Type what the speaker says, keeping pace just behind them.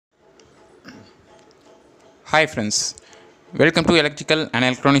Hi friends, welcome to Electrical and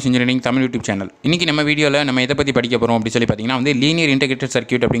Electronics Engineering Tamil YouTube channel. இன்னைக்கு நம்ம வீடியோல நம்ம எதை பத்தி படிக்க போறோம் அப்படி சொல்லி பாத்தீங்கன்னா வந்து லீனியர் இன்டகிரேட்டட்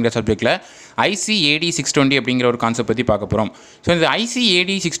சர்க்யூட் அப்படிங்கற சப்ஜெக்ட்ல IC-AD620 அப்படிங்கற ஒரு கான்செப்ட் பத்தி பார்க்க போறோம். சோ இந்த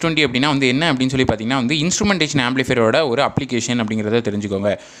IC-AD620 அப்படினா வந்து என்ன அப்படினு சொல்லி பாத்தீங்கன்னா வந்து இன்ஸ்ட்ருமென்டேஷன் ஆம்பிளிஃபையரோட ஒரு அப்ளிகேஷன் அப்படிங்கறத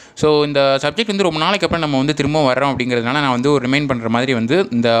தெரிஞ்சுக்கோங்க. சோ இந்த சப்ஜெக்ட் வந்து ரொம்ப நாளைக்கு அப்புறம் நம்ம வந்து திரும்ப வரோம் அப்படிங்கிறதுனால நான் வந்து ஒரு ரிமைண்ட் பண்ற மாதிரி வந்து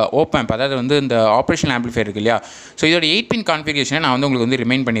இந்த op amp அதாவது வந்து இந்த ஆபரேஷனல் ஆம்பிளிஃபையர் இருக்கு இல்லையா. சோ இதோட 8 பின் கான்ஃபிகரேஷனை நான் வந்து உங்களுக்கு வந்து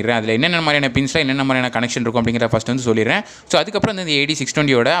ரிமைண்ட் பண்ணிறேன். அதுல என்னென்ன மாதிரியான பின்ஸ்ல என்னென்ன மாதிரியான கனெக்ஷன் இருக்கும் அப்படிங்கறத ஃபர்ஸ்ட் வந்து சொல்லிறேன். ஸோ அதுக்கப்புறம் இந்த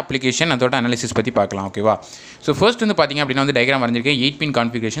AD620 ஓட அப்ளிகேஷன் அதோட அனாலிசிஸ் பற்றி பார்க்கலாம். ஓகேவா. ஸோ ஃபர்ஸ்ட் வந்து பார்த்தீங்க அப்படின்னா வந்து டயக்ராம் வரைஞ்சிருக்கேன் 8 பின்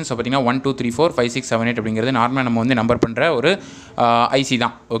கான்ஃபிகரேஷன். ஸோ பார்த்தீங்கன்னா 1 2 3 4 5 6 7 8 அப்படிங்கிறது நார்மலாக நம்ம வந்து நம்பர் பண்ணுற ஒரு ஐசி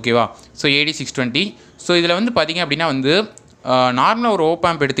தான். ஓகேவா. So AD620. ஸோ இதில் வந்து பார்த்தீங்க அப்படின்னா வந்து நார்மலாக ஒரு op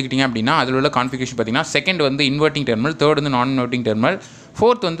amp எடுத்துக்கிட்டிங்க அப்படின்னா அதில் உள்ள கான்ஃபிகரேஷன் பார்த்தீங்கன்னா செகண்ட் வந்து இன்வெர்ட்டிங் டெர்மினல், தேர்ட் வந்து நான் இன்வெர்ட்டிங் டெர்மினல்,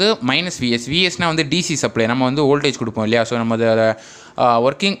 ஃபோர்த் வந்து -VS. விஎஸ்னால் வந்து டிசி சப்ளை, நம்ம வந்து வோல்டேஜ் கொடுப்போம் இல்லையா. ஸோ நம்ம அதை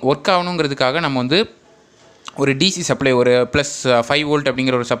ஒர்க் ஆகணுங்கிறதுக்காக நம்ம வந்து ஒரு டிசி சப்ளை ஒரு +5 வோல்ட்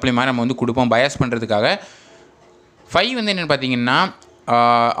அப்படிங்கிற ஒரு சப்ளை மாதிரி நம்ம வந்து கொடுப்போம் பயாஸ் பண்ணுறதுக்காக. 5 வந்து என்னென்னு பார்த்தீங்கன்னா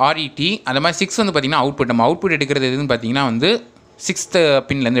RET. அந்த மாதிரி 6 வந்து பார்த்திங்கன்னா அவுட்புட். நம்ம அவுட்புட் எடுக்கிறது எதுன்னு பார்த்தீங்கன்னா வந்து 6th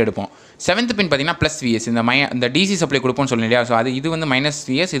பின்லேருந்து எடுப்போம். 7th பின் பார்த்தீங்கன்னா +VS. இந்த டிசி சப்ளை கொடுப்போம்னு சொல்லணும் இல்லையா. ஸோ இது வந்து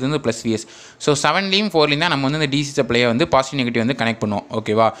 -VS, இது வந்து +VS. ஸோ 7லேயும் 4லேயும் தான் நம்ம வந்து இந்த டிசி சப்ளையை வந்து பாசிட்டிவ் நெகட்டிவ் வந்து கனெக்ட் பண்ணுவோம்.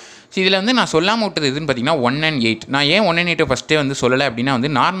 ஓகேவா. ஸோ இதில் வந்து நான் சொல்லாமல் விட்டது எதுன்னு பார்த்தீங்கன்னா 1 and 8. நான் ஏன் 1 and 8 ஃபஸ்ட்டே வந்து சொல்லலை அப்படின்னா வந்து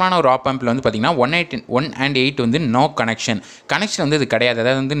நார்மலான ஒரு op ampல வந்து பார்த்தீங்கன்னா 1 and 8 வந்து நோ கனெக்ஷன் வந்து இது கிடையாது.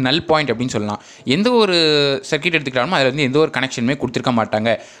 அதாவது வந்து நல் பாயிண்ட் அப்படின்னு சொல்லலாம். எந்த ஒரு சர்க்யூட் எடுத்துக்கிட்டாலும் அதில் வந்து எந்த ஒரு கனெக்ஷனுமே கொடுத்துருக்க மாட்டாங்க.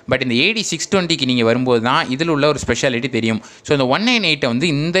 பட் இந்த AD620க்கு நீங்கள் வரும்போது தான் இதில் உள்ள ஒரு ஸ்பெஷாலிட்டி தெரியும். ஸோ இந்த 1 and 8 வந்து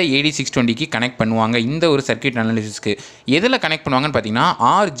இந்த AD620க்கு கனெக்ட் பண்ணுவாங்க. இந்த ஒரு சர்க்யூட் அனாலிசிஸ்க்கு எதில் கனெக்ட் பண்ணுவாங்கன்னு பார்த்தீங்கன்னா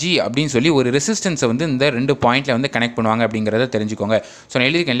RG அப்படின்னு சொல்லி ஒரு ரெசிஸ்டன்ஸை வந்து இந்த 2 பாயிண்ட்டில் வந்து கனெக்ட் பண்ணுவாங்க அப்படிங்கிறத தெரிஞ்சுக்கோங்க. ஸோ நான்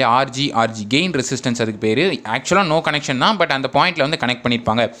எழுதிருக்கேன் இல்லையா RG கெயின் ரெசிஸ்டன்ஸ், அதுக்கு பேர் ஆக்சுவலாக நோ கனெக்ஷன் தான், பட் அந்த பாயிண்ட்டில் வந்து கனெக்ட்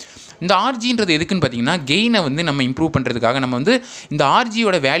பண்ணியிருப்பாங்க. இந்த RGன்றது எதுக்குன்னு பார்த்தீங்கன்னா கெயினை வந்து நம்ம இம்ப்ரூவ் பண்ணுறதுக்காக நம்ம வந்து இந்த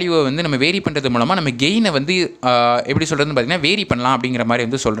RGயோட வேல்யூவை வந்து நம்ம வேரி பண்ணுறது மூலமாக நம்ம கெயினை வந்து எப்படி சொல்கிறதுன்னு பார்த்தீங்கன்னா வேரி பண்ணலாம் அப்படிங்கிற மாதிரி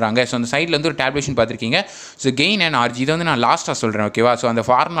வந்து சொல்கிறாங்க. ஸோ அந்த சைடில் வந்து ஒரு டேப்லேஷன் பார்த்துருக்கீங்க. ஸோ கெயின் அண்ட் RG இதை வந்து நான் லாஸ்ட்டாக சொல்கிறேன். ஓகேவா. ஸோ அந்த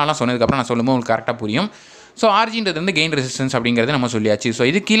ஃபார்முலாலாம் சொன்னதுக்கப்புறம் நான் சொல்லும்போது உங்களுக்கு கரெக்டாக புரியும். ஸோ RGன்றது வந்து கெயின் ரெசிஸ்டன்ஸ் அப்படிங்கிறது நம்ம சொல்லியாச்சு. ஸோ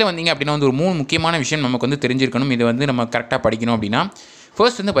இது கீழே வந்தீங்க அப்படின்னா வந்து ஒரு 3 முக்கியமான விஷயம் நமக்கு வந்து தெரிஞ்சிருக்கணும். இது வந்து நம்ம கரெக்டாக படிக்கணும் அப்படின்னா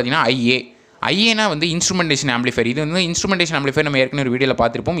ஃபர்ஸ்ட் வந்து பார்த்தீங்கன்னா ஐஏனா வந்து இன்ஸ்ட்ருமென்டேஷன் ஆம்பிளிஃபையர். இது வந்து இன்ஸ்ட்ருமென்டேஷன் ஆம்பிளிஃபையர் நம்ம ஏற்கனவே ஒரு வீடியோவில்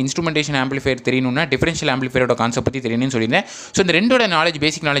பார்த்துருப்போம். இன்ஸ்ட்ருமென்டேஷன் ஆம்பிளிஃபையர் தெரியணும்னா டிஃபரன்ஷியல் ஆம்பிளிஃபையரோட கான்செப்ட் பற்றி தெரியணும்னு சொல்லியிருந்தேன். ஸோ இந்த ரெண்டோட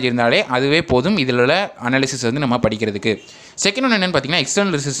பேசிக் நாலேஜ் இருந்தாலே அதுவே போதும் இதில் உள்ள அனாலிசிஸ் வந்து நம்ம படிக்கிறதுக்கு. செகண்ட் ஒன்று என்னென்னு பார்த்தீங்கன்னா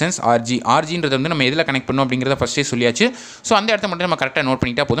எக்ஸ்டர்னல் ரெசிஸ்டன்ஸ் RGன்றது வந்து நம்ம எதில் கனெக்ட் பண்ணோம் அப்படிங்கிறத ஃபஸ்ட்டே சொல்லியாச்சு. ஸோ அந்த இடத்த மட்டும் நம்ம கரெக்டாக நோட்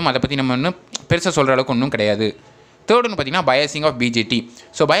பண்ணிட்டா போதும். அதை பற்றி நம்ம இன்னும் பெருசாக சொல்கிற அளவுக்கு ஒன்றும் கிடையாது. தேர்ட் ஒன்று பார்த்தீங்கன்னா biasing of BJT.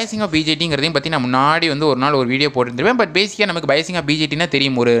 So biasing of BJTங்கிறதையும் பற்றி நான் முன்னாடி வந்து ஒரு நாள் ஒரு வீடியோ போட்டுருந்துருவேன். பட் பேசிக்காக நமக்கு பயாசிங் ஆஃப் BJTனா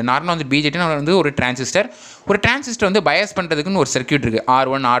தெரியும். ஒரு நார்மலாக வந்து BJTனா வந்து ஒரு டிரான்சிஸ்டர் வந்து பயாஸ் பண்ணுறதுக்குன்னு ஒரு சர்க்யூட் இருக்குது.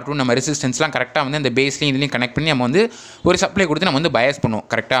 R1 R2 நம்ம ரெசிஸ்டன்ஸ்லாம் கரெக்டாக வந்து அந்த பேஸ்லையும் இதுலையும் கனெக்ட் பண்ணி நம்ம வந்து ஒரு சப்ளை கொடுத்து நம்ம வந்து பயாஸ் பண்ணுவோம்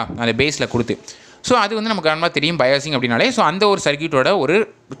கரெக்டாக அந்த பேஸில் கொடுத்து. ஸோ அது வந்து நமக்கு நார்மலாக தெரியும் பயாசிங் அப்படின்னாலே. ஸோ அந்த ஒரு சர்க்யூட்டோட ஒரு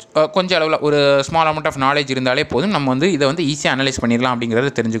கொஞ்சம் அளவில் ஒரு ஸ்மால் அமௌண்ட் ஆஃப் நாலேஜ் இருந்தாலே போதும், நம்ம வந்து இதை வந்து ஈஸியாக அனலைஸ் பண்ணிடலாம்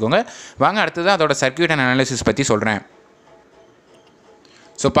அப்படிங்கிறத தெரிஞ்சுக்கோங்க. வாங்க அடுத்தது அதோட சர்க்யூட் அண்ட் அனாலிசிஸ் பற்றி சொல்கிறேன்.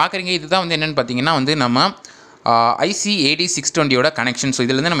 ஸோ பார்க்குறீங்க இதுதான் வந்து என்னென்னு பார்த்தீங்கன்னா வந்து நம்ம IC-AD620யோட கனெக்ஷன். ஸோ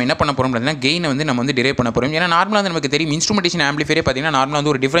இதில் நம்ம என்ன பண்ண போகிறோம் பார்த்தீங்கன்னா கெயினை வந்து நம்ம வந்து டிரைவ் பண்ண போகிறோம். ஏன்னா நார்மலாக வந்து நமக்கு தெரியும் இன்ஸ்ட்ருமென்டேஷன் ஆம்பிளிஃபையரே பார்த்தீங்கன்னா நார்மலாக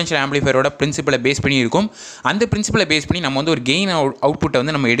வந்து ஒரு டிஃபரன்ஷியல் ஆம்பிளிஃபையரோட பிரின்சிபலை பேஸ் பண்ணி இருக்கும். அந்த பிரின்சிபலை பேஸ் பண்ணி நம்ம வந்து ஒரு கெயின் அவுட்புட்டை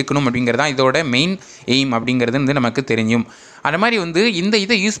வந்து நம்ம எடுக்கணும் அப்படிங்கிறது தான் இதோட மெயின் எய்ம் அப்படிங்கிறது வந்து நமக்கு தெரியும். அந்த மாதிரி வந்து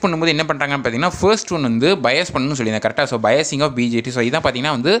இதை யூஸ் பண்ணும்போது என்ன பண்ணுறாங்கன்னு பார்த்தீங்கன்னா ஃபர்ஸ்ட் ஒன் வந்து பயாஸ் பண்ணணும்னு சொல்லியிருந்தேன் கரெக்டாக. So biasing of BJT. So இதான்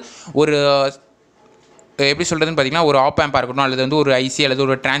பார்த்தீங்கன்னா வந்து ஒரு எப்படி சொல்கிறதுன்னு பார்த்தீங்கன்னா ஒரு op amp இருக்கட்டும் அல்லது வந்து ஒரு ஐசி அல்லது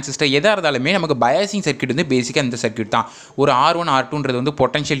ஒரு டிரான்சிஸ்டர் எதாக இருந்தாலுமே நமக்கு பயாசிங் சர்க்யூட் வந்து பேசிக்காக இந்த சர்க்யூட் தான். ஒரு R1 R2ன்றது வந்து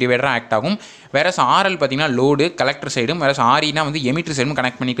பொட்டன்ஷியல் டிவைடராக ஆக்ட் ஆகும். வேற RL பார்த்தீங்கன்னா லோடு கலெக்டர் சைடும், வேற REனா வந்து எமிட்டர் சைடும்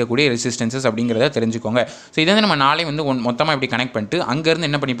கனெக்ட் பண்ணிக்கக்கூடிய ரெசிஸ்டன்சஸ் அப்படிங்கிறத தெரிஞ்சுக்கோங்க. ஸோ இதை வந்து நம்ம நாளை வந்து மொத்தமாக இப்படி கனெக்ட் பண்ணிட்டு அங்கேருந்து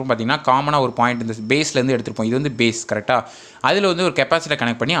என்ன பண்ணிப்போம் பார்த்தீங்கன்னா காமனாக ஒரு பாயிண்ட் இந்த பேஸ்லேருந்து எடுத்துருப்போம். இது வந்து பேஸ் கரெக்டாக. அதில் வந்து ஒரு கெப்பாசிட்டர்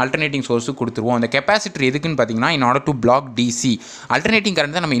கனெக்ட் பண்ணி அல்டர்னேட்டிங் சோர்ஸுக்கு கொடுத்துருவோம். அந்த கெப்பாசிட்டர் எதுக்குன்னு பார்த்தீங்கன்னா in order to black DC alternating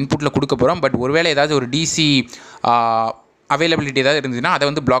current தான் நம்ம இன்புட்டில் கொடுக்க போகிறோம். பட் ஒருவேளை ஏதாவது ஒரு DC அவைலபிலிட்டி ஏதாவது இருந்துச்சுன்னா அதை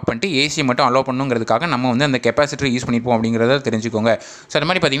வந்து பிளாக் பண்ணிட்டு ஏசி மட்டும் அலோவ் பண்ணுங்கிறதுக்காக நம்ம வந்து அந்த கெப்பாசிட்டர் யூஸ் பண்ணிப்போம் அப்படிங்கிறத தெரிஞ்சுக்கோங்க. ஸோ அது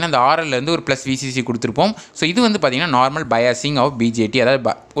மாதிரி பார்த்தீங்கன்னா அந்த RLலேருந்து ஒரு +VCC கொடுத்துருப்போம். ஸோ இது வந்து பார்த்தீங்கன்னா நார்மல் பயாசிங் ஆஃப் BJT,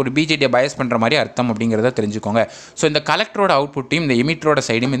 அதாவது ஒரு BJTயை பயாஸ் பண்ணுற மாதிரி அர்த்தம் அப்படிங்கிறத தெரிஞ்சுக்கோங்க. ஸோ இந்த கலெக்டரோட அவுட்புட்டையும் இந்த எமிட்டரோட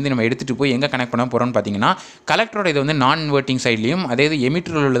சைடும் வந்து நம்ம எடுத்துகிட்டு போய் எங்கே கனெக்ட் பண்ண போகிறோம்னு பார்த்தீங்கன்னா கலெக்டரோட இது வந்து நான் இன்வெர்ட்டிங் சைட்லையும் அதே இது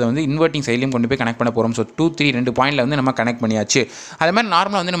எமிட்டரில் உள்ளதை வந்து இன்வெர்ட்டிங் சைட்லையும் கொண்டு போய் கனெக்ட் பண்ண போகிறோம். ஸோ 2 3 2 பாயிண்டில் வந்து நம்ம கனெக்ட் பண்ணியாச்சு. அது மாதிரி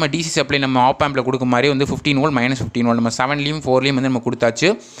நார்மலாக வந்து நம்ம DC சப்ளை நம்ம op ampல கொடுக்கும் மாதிரி வந்து 15 வோல்ட் -15 வோல்ட் நம்ம 7 1லேயும் 4லேயும் வந்து நம்ம கொடுத்தாச்சு.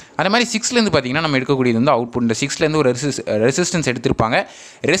 அதே மாதிரி 6லேருந்து பார்த்தீங்கன்னா நம்ம எடுக்கக்கூடியது வந்து அவுட்புட். இந்த 6லேருந்து ஒரு ரெசிஸ்டன்ஸ் எடுத்திருப்பாங்க.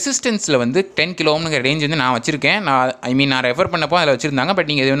 ரெசிஸ்டன்ஸில் வந்து 10 கிலோ ஓம்ங்கிற ரேஞ்ச் வந்து நான் வச்சிருக்கேன். நான் ரெஃபர் பண்ணப்போ அதில் வச்சுருந்தாங்க. பட்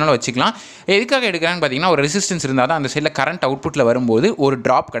நீங்கள் எது வேணாலும் வச்சுக்கலாம். எதுக்காக எடுக்கிறான்னு பார்த்தீங்கன்னா ஒரு ரெசிஸ்டன்ஸ் இருந்தால் தான் அந்த சைடில் கரண்ட் அவுட்புட்டில் வரும்போது ஒரு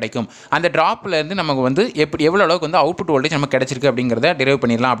ட்ராப் கிடைக்கும். அந்த ட்ராப்லேருந்து நமக்கு வந்து எவ்வளோ அளவுக்கு வந்து அவுட்புட் வோல்டேஜ் நமக்கு கிடைச்சிருக்கு அப்படிங்கிறத டெரைவ்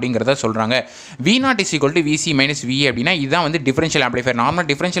பண்ணிடலாம் அப்படிங்கிறத சொல்கிறாங்க. V0 = VC - VA அப்படின்னா இதுதான் வந்து differential amplifier. Normal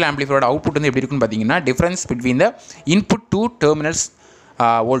differential ஆம்பிளிஃபையரோட output வந்து எப்படி இருக்குன்னு பார்த்தீங்கன்னா difference between the input two terminals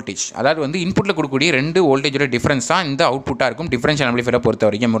voltage. அதாவது வந்து இன்புட்டில் கொடுக்கக்கூடிய 2 வோல்டேஜோட டிஃபரன்ஸ் தான் இந்த அவுட்புட்டாக இருக்கும் டிஃபரன்ஷியல் ஆம்பிளிஃபையரை பொறுத்த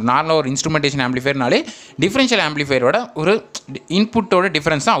வரைக்கும். ஒரு நார்மலாக ஒரு இன்ஸ்ட்ருமெண்டேஷன் ஆம்பிளிஃபையர்னாலே டிஃபரன்ஷியல் ஆம்பிளிஃபையரோட ஒரு இன்புட்டோட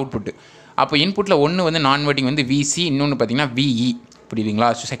டிஃபரன்ஸ் தான் அவுட்புட். அப்போ இன்புட்டில் ஒன்று வந்து நான் இன்வெர்ட்டிங் வந்து VC, இன்னொன்று பார்த்தீங்கன்னா VE. புரியுதுங்களா?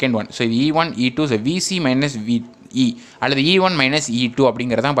 Second one. So E1 E2 VC - VE அல்லது E1 - E2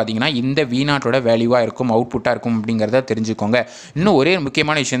 அப்படிங்கிறது தான் பார்த்தீங்கன்னா இந்த V0ஓட வேல்யூவாக இருக்கும், அவுட்புட்டாக இருக்கும் அப்படிங்கிறத தெரிஞ்சுக்கோங்க. இன்னும் ஒரே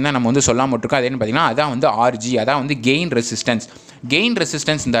முக்கியமான விஷயம் தான் நம்ம வந்து சொல்லாமல் இருக்கோம். அது என்ன பார்த்தீங்கன்னா அதான் வந்து RG, அதான் வந்து கெயின் ரெசிஸ்டன்ஸ். கெயின்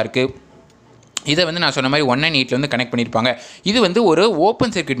ரெசிஸ்டன்ஸ் இந்த இருக்குது. இதை வந்து நான் சொன்ன மாதிரி 198 வந்து கனெக்ட் பண்ணியிருப்பாங்க. இது வந்து ஒரு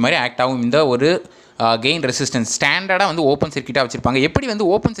ஓப்பன் சர்க்யூட் மாதிரி ஆக்ட் ஆகும். இந்த ஒரு கெயின் ரெசிஸ்டன்ஸ் ஸ்டாண்டர்டாக வந்து ஓப்பன் சர்க்யூட்டாக வச்சிருப்பாங்க. எப்படி வந்து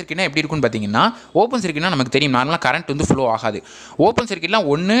ஓப்பன் சர்க்யூட்னா எப்படி இருக்குன்னு பார்த்தீங்கன்னா ஓப்பன் சர்க்யூட்னா நமக்கு தெரியும் நார்மலாக கரண்ட் வந்து ஃப்ளோ ஆகாது. ஓப்பன் சர்க்யூட்லாம்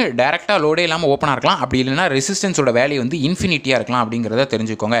ஒன்று டேரெக்டாக லோடே இல்லாமல் ஓப்பனாக இருக்கலாம், அப்படி இல்லைனா ரெசிஸ்டன்ஸோட வேல்யூ வந்து இன்ஃபினிட்டியாக இருக்கலாம் அப்படிங்கிறத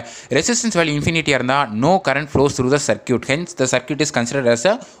தெரிஞ்சுக்கோங்க. ரெசிஸ்டன்ஸ் வேல்யூ இன்ஃபினிட்டியாக இருந்தால் no current flows through the circuit, hence the circuit is considered as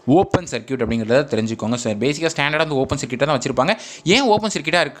a open circuit அப்படிங்கிறத தெரிஞ்சுக்கோங்க. ஸோ பேசிக்காக ஸ்டாண்டர்டாக வந்து ஓப்பன் சர்க்யூட்டாக தான் வச்சிருப்பாங்க. ஏன் ஓப்பன்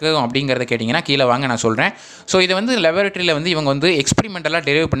சர்க்யூட்டாக இருக்குது அப்படிங்கிறத கேட்டிங்கன்னா கீழே வாங்க நான் சொல்கிறேன். ஸோ இதை வந்து லெபரட்டரியில் வந்து இவங்க வந்து எக்ஸ்பெரிமெண்டலாக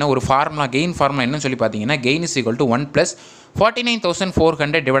டெரைவ் பண்ண ஒரு ஃபார்முலா, கெயின் ஃபார்முலா என்னன்னு சொல்லி பார்த்தீங்கன்னா gain is equal to 1 plus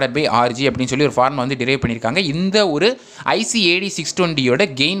 49,400 divided by RG அப்படின்னு சொல்லி ஒரு ஃபார்முலா வந்து டிரைவ் பண்ணியிருக்காங்க. இந்த ஒரு IC80 620யோட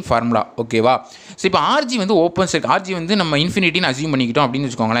கெயின் ஃபார்முலா. ஓகேவா? ஸோ இப்போ RG வந்து ஓப்பன் சர்க்யூட், RG வந்து நம்ம இன்ஃபினிட்டின்னு அசியூம் பண்ணிக்கிட்டோம் அப்படின்னு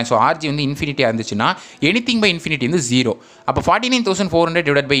வச்சுக்கோங்களேன். ஸோ RG வந்து இன்ஃபினிட்டியாக இருந்துச்சுன்னா எனிதிங் பை இன்ஃபினிட்டி வந்து 0. அப்போ 49,400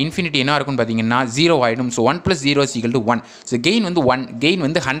 டிவைட் பை இன்ஃபினிட்டி என்ன இருக்குன்னு பார்த்தீங்கன்னா 0 ஆகிடும். ஸோ 1 + 0 = 1. ஸோ கெயின் வந்து 1, கெயின்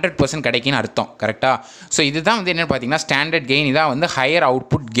வந்து 100% கிடைக்குன்னு அர்த்தம். கரெக்டாக? ஸோ இதுதான் வந்து என்னென்னு பார்த்தீங்கன்னா ஸ்டாண்டர்ட் கெயின். இதான் வந்து ஹையர்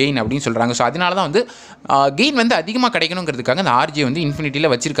அவுட்புட் கெயின் அப்படின்னு சொல்கிறாங்க. ஸோ அதனால தான் வந்து கெயின் வந்து அதிகமாக கிடைக்கணுங்கிறதுக்காக இந்த RG வந்து இன்ஃபினிட்டியில்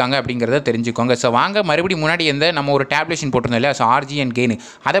வச்சிருக்காங்க அப்படிங்கிறத தெரிஞ்சுக்கோங்க. ஸோ வாங்க மறுபடியும் முன்னாடி நம்ம ஒரு டேப்லேஷன் போட்டிருந்தோம் இல்லையா? ஸோ RG அண்ட் கெயின்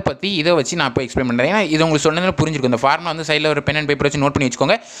அதை பற்றி இதை வச்சு நான் இப்போ எக்ஸ்பிளைன் பண்ணுறேன். ஏன்னா இது உங்களுக்கு சொன்னதில் புரிஞ்சிருக்கும். இந்த ஃபார்முலா வந்து சைடில் ஒரு பென் அண்ட் பேப்பர் வச்சு நோட் பண்ணி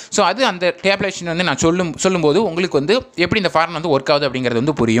வச்சுக்கோங்க. ஸோ அது அந்த டேப்லேஷன் வந்து நான் சொல்லும்போது உங்களுக்கு வந்து எப்படி இந்த ஃபார்முலா வந்து ஒர்க் ஆகுது அப்படிங்கிறது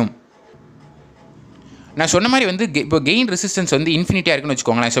வந்து புரியும். நான் சொன்ன மாதிரி வந்து இப்போ கெயின் ரெசிஸ்டன்ஸ் வந்து இன்ஃபினிட்டியாக இருக்குன்னு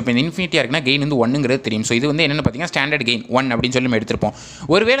வச்சுக்கோங்களேன். ஸோ இப்போ இந்த இன்ஃபினிட்டியாக இருக்குன்னா கெயின் வந்து 1ங்கிறது தெரியும். ஸோ இது வந்து என்னென்னு பார்த்தீங்கன்னா ஸ்டாண்டர்ட் கெயின் 1 அப்படின்னு சொல்லி நம்ம எடுத்திருப்போம்.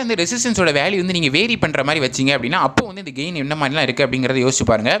 ஒருவேளை வந்து ரெசிஸ்டன்ஸோட வேல்யூ வந்து நீங்கள் வேரி பண்ணுற மாதிரி வச்சிங்க அப்படின்னா அப்போ வந்து இந்த கெயின் என்ன மாதிரிலாம் இருக்குது அப்படிங்கிறத யோசிச்சு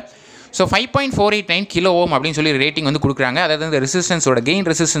பாருங்கள். ஸோ 5.489 கிலோ ஓம் அப்படின்னு சொல்லி ரேட்டிங் வந்து கொடுக்குறாங்க. அதாவது இந்த ரெசிஸ்டன்ஸோட கெயின்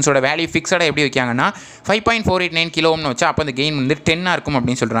ரெசிஸ்டன்ஸோட வேல்யூ ஃபிக்ஸடாக எப்படி வைக்காங்கன்னா 5.489 கிலோ ஓம்னு வச்சா அப்போ அந்த கெயின் வந்து 10 இருக்கும்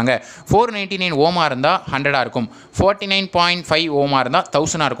அப்படின்னு சொல்கிறாங்க. 499 ஓமாக இருந்தால் 100 இருக்கும், 49.5 ஓமாக இருந்தால்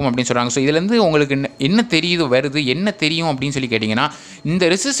 1000 இருக்கும் அப்படின்னு சொல்கிறாங்க. ஸோ இதுலேருந்து உங்களுக்கு என்ன தெரியுது வருது என்ன தெரியும் அப்படின்னு சொல்லி கேட்டிங்கன்னா இந்த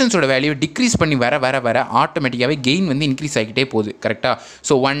ரெசிஸ்டன்ஸோட வேல்யூ டிக்ரீஸ் பண்ணி வர வர வர ஆட்டோமேட்டிக்காகவே கெயின் வந்து இன்க்ரீஸ் ஆகிக்கிட்டே போகுது. கரெக்டாக?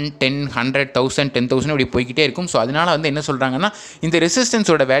 ஸோ 1, 10, 100, 1000, 10,000 இப்படி போய்கிட்டே இருக்கும். ஸோ அதனால் வந்து என்ன சொல்கிறாங்கன்னா இந்த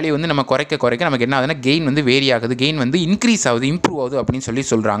ரெசிஸ்டன்ஸோட வேல்யூ வந்து நம்ம குறைக்க நமக்கு என்ன ஆகுதுன்னா கெயின் வந்து வேரி ஆகுது, கெயின் வந்து இன்க்ரீஸ் ஆகுது, இம்ப்ரூவ் ஆகுது அப்படின்னு சொல்லி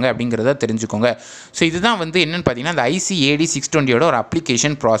சொல்கிறாங்க அப்படிங்கிறத தெரிஞ்சுக்கோங்க. ஸோ இதுதான் வந்து என்னென்னு பார்த்தீங்கன்னா இந்த IC80 620யோட ஒரு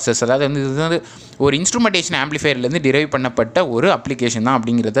அப்ளிகேஷன் ப்ராசஸ். அதாவது வந்து இது வந்து ஒரு இன்ஸ்ட்ருமெண்டேஷன் ஆம்பிளிஃபையர்லேருந்து டிரைவ் பண்ணப்பட்ட ஒரு அப்ளிகேஷன் தான்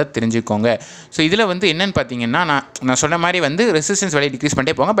அப்படிங்கிறத தெரிஞ்சுக்கோங்க. ஸோ இதில் வந்து என்னென்னு பார்த்தீங்கன்னா நான் சொன்ன மாதிரி வந்து ரெசிஸ்டன்ஸ் வேல்யூ டிக்ரீஸ்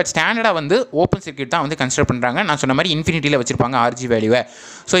பண்ணிட்டே போங்க. பட் ஸ்டாண்டர்டாக வந்து ஓப்பன் சர்க்யூட் தான் வந்து கன்சிடர் பண்ணுறாங்க. நான் சொன்ன மாதிரி இன்ஃபினிட்டியில் வச்சிருப்பாங்க RG வேல்யூவை.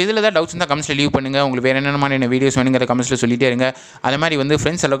 ஸோ இதில் தான் டவுட்ஸ் இருந்தால் கமெண்ட்ஸில் லீவ் பண்ணுங்கள். உங்களுக்கு வேறு என்னென்ன வீடியோஸ் வேணுங்கிற கமெண்ட்ஸில் சொல்லிட்டே இருங்க. அதே மாதிரி வந்து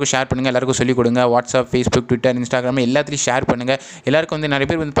ஃப்ரெண்ட்ஸ் எல்லாருக்கும் ஷேர் பண்ணுங்கள், எல்லாருக்கும் சொல்லிக் கொடுங்க. வாட்ஸ்அப், ஃபேஸ்புக், ட்விட்டர், இன்ஸ்டாகிராம் எல்லாத்துலையும் ஷேர் பண்ணுங்கள். எல்லாருக்கும் வந்து நிறைய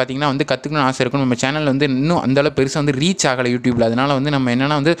பேர் வந்து பார்த்திங்கன்னா வந்து கற்றுக்கணும்னு ஆசை இருக்கும். நம்ம சேனலில் வந்து இன்னும் அந்தளவு பெருசாக வந்து ரீச் ஆகலை யூடியூப்பில். அதனால் வந்து நம்ம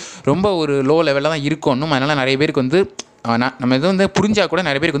என்னென்னா வந்து ரொம்ப ஒரு லோ லெவலில் தான் இருக்கணும். அதனால் நிறைய பேருக்கு வந்து நம்ம இது வந்து புரிஞ்சால் கூட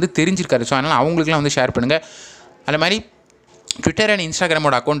நிறைய பேருக்கு வந்து தெரிஞ்சிருக்காரு. ஸோ அதனால் அவங்களுக்குலாம் வந்து ஷேர் பண்ணுங்கள். அது மாதிரி ட்விட்டர் அண்ட்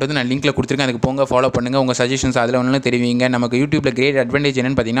இன்ஸ்டாகிராமோட அக்கௌண்ட் வந்து நான் லிங்க்கில் கொடுத்துருக்கேன். அதுக்கு போங்க, ஃபாலோ பண்ணுங்கள். உங்கள் சஜஷன்ஸ் அதில் ஒன்று தெரிவிங்க. நமக்கு யூடியூப்பில் கிரேட் அட்வான்டேஜ்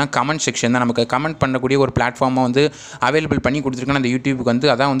என்னென்னு பார்த்தீங்கன்னா கமெண்ட் செக்ஷன் தான். நமக்கு கமெண்ட் பண்ணக்கூடிய ஒரு பிளாட்ஃபார்மாக வந்து அவைலபிள் பண்ணி கொடுத்துருக்கேன் அந்த யூடியூப்புக்கு வந்து.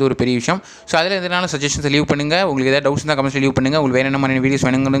 அதான் வந்து ஒரு பெரிய விஷயம். ஸோ அதில் எதனால சஜஷன்ஸ் லீவ் பண்ணுங்கள். உங்களுக்கு ஏதாவது டவுட்ஸ் தான் கமெண்ட்ஸ் லீவ் பண்ணுங்கள். உங்களுக்கு வேறு என்ன மாதிரி வீடியோஸ்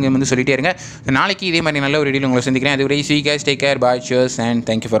வேணுங்கிறது வந்து சொல்லிட்டே இருங்க. நாளைக்கு இதே மாதிரி நல்ல ஒரு வீடியோ உங்களை சந்திக்கிறேன். அதுவரை see you guys, take care, bye, cheers and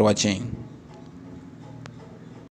thank you for watching.